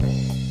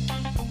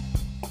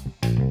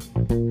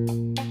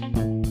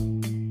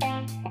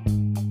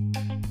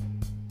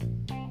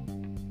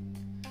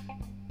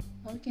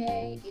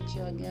Hi, it's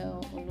your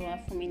girl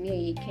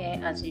Oluwafumini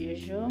Ike as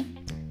usual.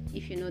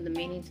 If you know the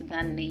meaning to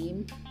that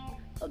name,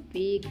 a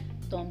big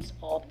thumbs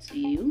up to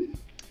you.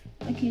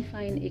 Okay,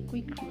 fine. A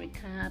quick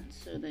recap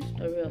to the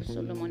story of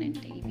Solomon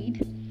and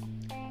David.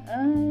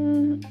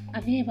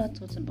 Have you ever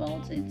thought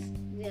about it?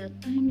 There are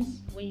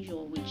times when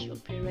you're with your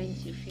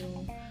parents, you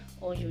feel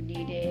all you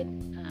needed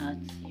at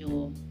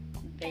your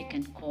beck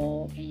and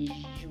call, and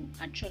you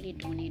actually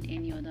don't need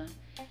any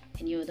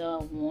other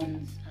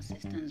one's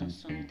assistance or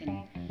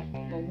something.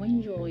 But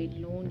when you're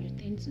alone, you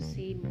tend to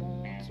see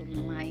more to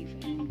life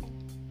and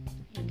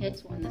you get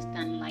to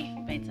understand life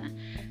better.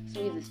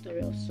 So it's the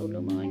story of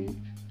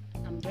Solomon.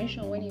 I'm very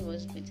sure when he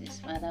was with his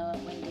father,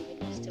 when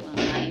David was still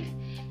alive,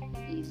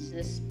 he's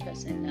this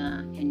person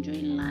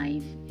enjoying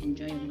life,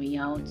 enjoying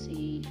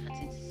reality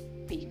at its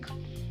peak.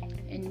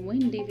 And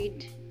when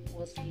David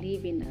was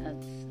living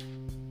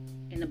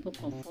in the book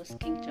of 1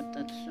 Kings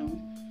chapter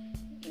 2,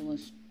 he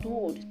was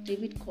told,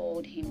 David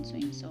called him to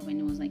himself and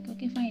he was like,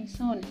 okay, fine,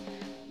 son,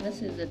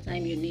 this is the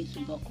time you need to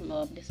buckle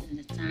up. This is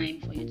the time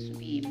for you to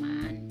be a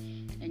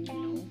man. And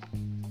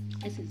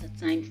this is the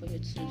time for you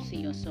to see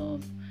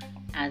yourself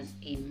as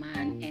a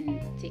man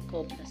and take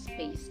up the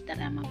space that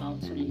I'm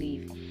about to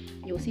leave.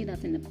 You'll see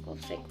that in the book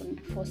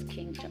of 1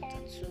 Kings chapter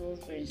 2,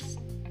 verse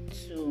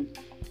 2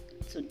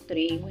 to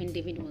 3, when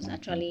David was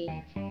actually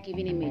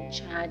giving him a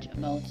charge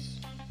about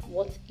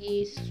what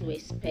is to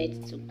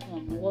expect to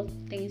come, what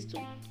things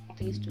to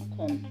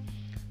come.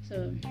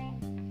 So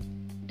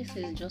this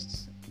is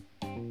just,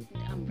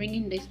 I'm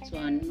bringing this to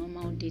our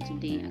normal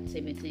day-to-day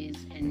activities,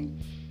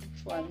 and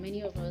for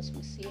many of us,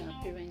 we see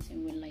our parents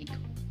and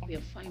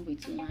we're fine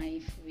with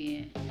life,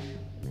 we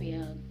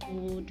are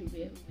good,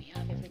 we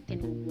have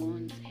everything we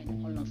want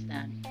and all of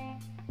that.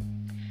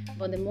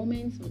 But the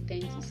moment we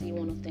tend to see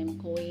one of them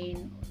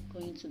going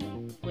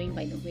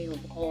by the way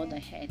of all the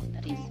head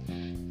that is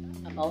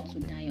about to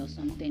die or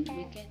something,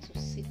 we get to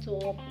sit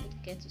up, we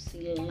get to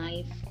see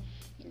life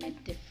in a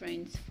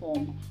different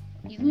form.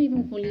 It's not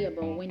even only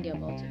about when they're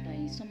about to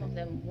die. Some of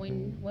them,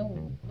 when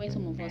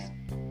some of us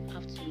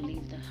have to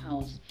leave the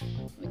house,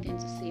 we tend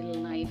to see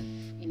life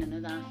in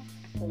another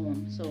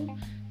form. So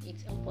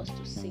it helps us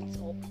to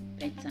sit up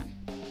better.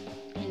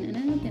 And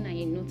another thing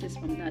I noticed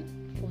from that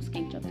 1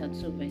 Kings chapter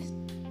 2, verse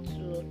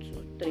 2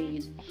 to 3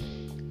 is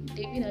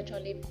David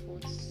actually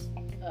puts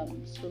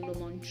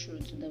Solomon through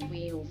to the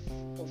way of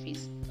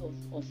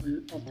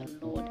the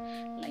Lord,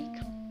 like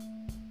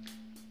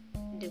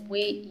the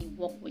way he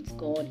walked with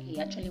God. He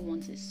actually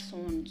wants his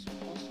son to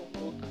also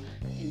walk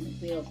in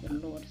the way of the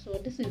Lord. So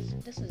this is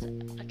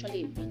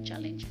actually a big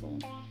challenge for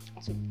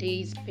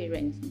today's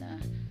parents,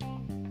 that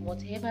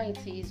whatever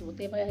it is,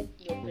 whatever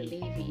your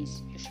belief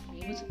is, you should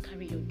be able to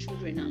carry your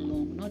children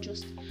along. Not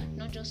just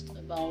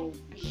about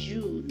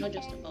you, not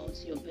just about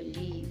your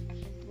belief.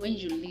 When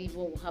you leave,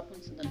 what will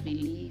happen to the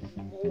belief?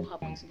 What will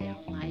happen to their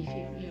life?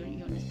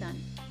 You understand?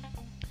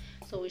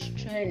 So we should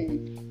try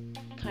and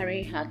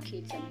carry our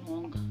kids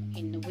along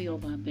in the way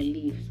of our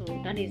belief. So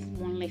that is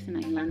one lesson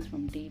I learned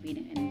from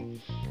David,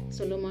 and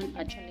Solomon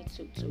actually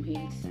took to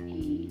it.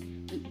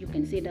 You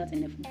can see that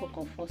in the book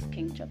of 1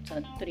 Kings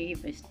chapter 3,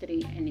 verse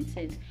 3, and it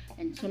says,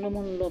 and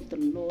Solomon loved the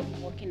Lord,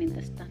 walking in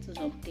the statutes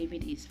of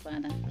David his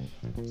father.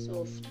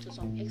 So to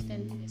some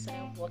extent, he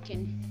started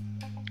walking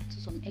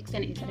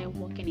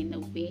in the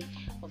way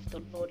of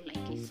the Lord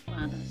like his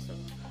father. So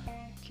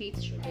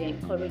kids should be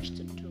encouraged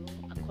to do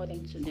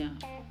according to their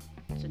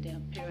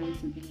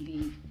parents'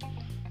 belief.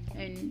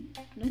 And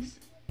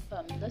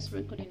this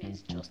recording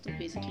is just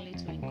basically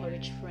to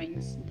encourage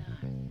friends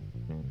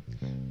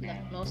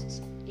that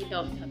lost either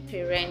of their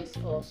parents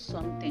or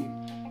something.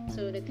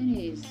 So the thing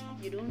is,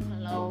 you don't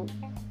allow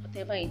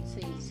whatever it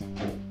is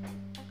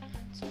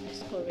to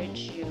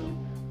discourage you,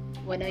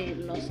 whether you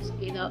lost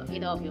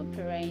either of your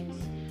parents,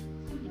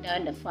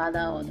 either the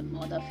father or the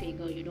mother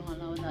figure. You don't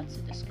allow that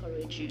to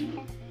discourage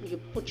you. You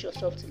put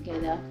yourself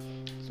together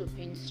to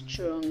being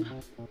strong.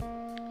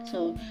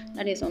 So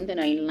that is something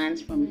I learned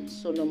from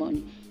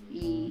Solomon.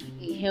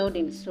 He held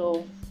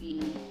himself.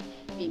 He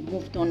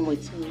moved on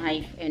with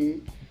life,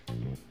 and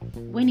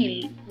when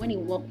he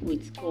walked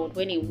with God,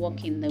 when he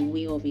walked in the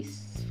way of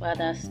his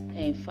father's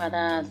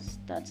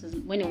status,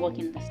 when he walked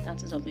in the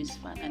status of his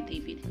father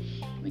David,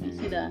 we can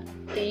see that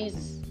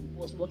things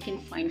was working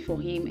fine for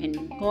him,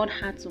 and God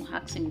had to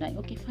ask him that,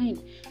 okay,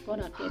 fine. God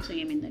appeared to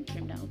him in the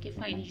dream that, okay,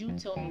 fine, you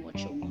tell me what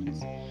you want.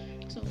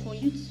 So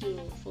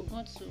for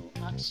God to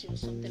ask you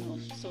something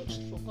of such,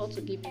 for God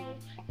to give you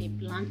a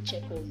blank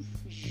check of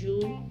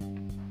you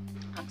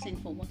asking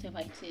for whatever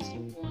it is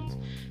you want,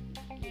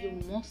 you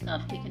must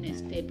have taken a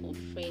step of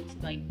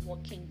faith by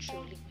walking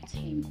truly with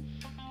him.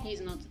 He is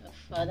not a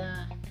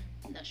father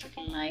that should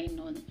lie,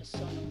 nor a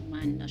son of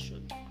man that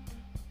should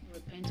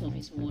repent of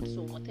his word.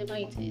 So whatever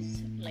it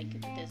is, like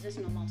there's this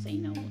normal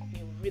saying that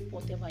you reap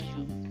whatever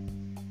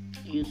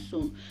you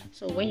sow.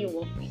 So when you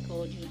walk with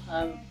God, you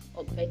have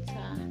a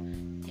better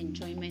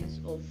enjoyment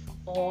of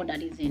all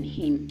that is in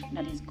him,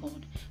 that is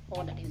God,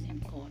 all that is in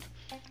God.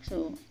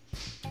 So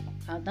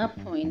At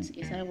that point,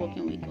 he started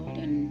working with God,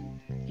 and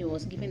he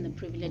was given the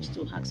privilege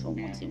to ask for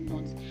what he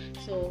wants.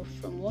 So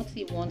from what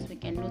he wants, we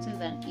can notice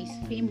that his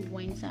fame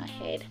went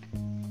ahead.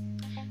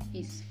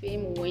 His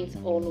fame went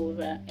all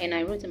over. And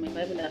I wrote in my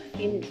Bible that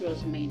fame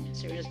draws men.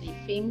 Seriously,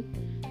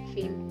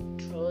 fame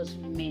draws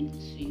men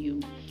to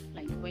you.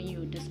 Like when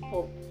you're this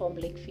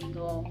public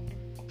figure,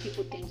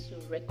 people tend to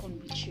reckon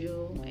with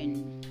you,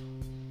 and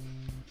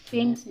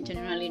fame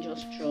generally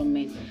just draw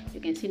men. You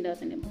can see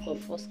that in the book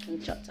of 1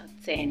 Kings chapter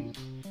 10.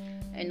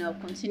 And I'll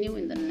continue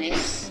in the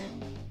next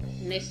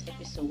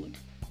episode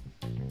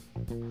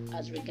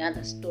as regards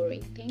the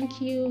story.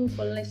 Thank you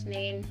for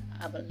listening.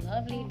 Have a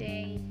lovely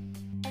day.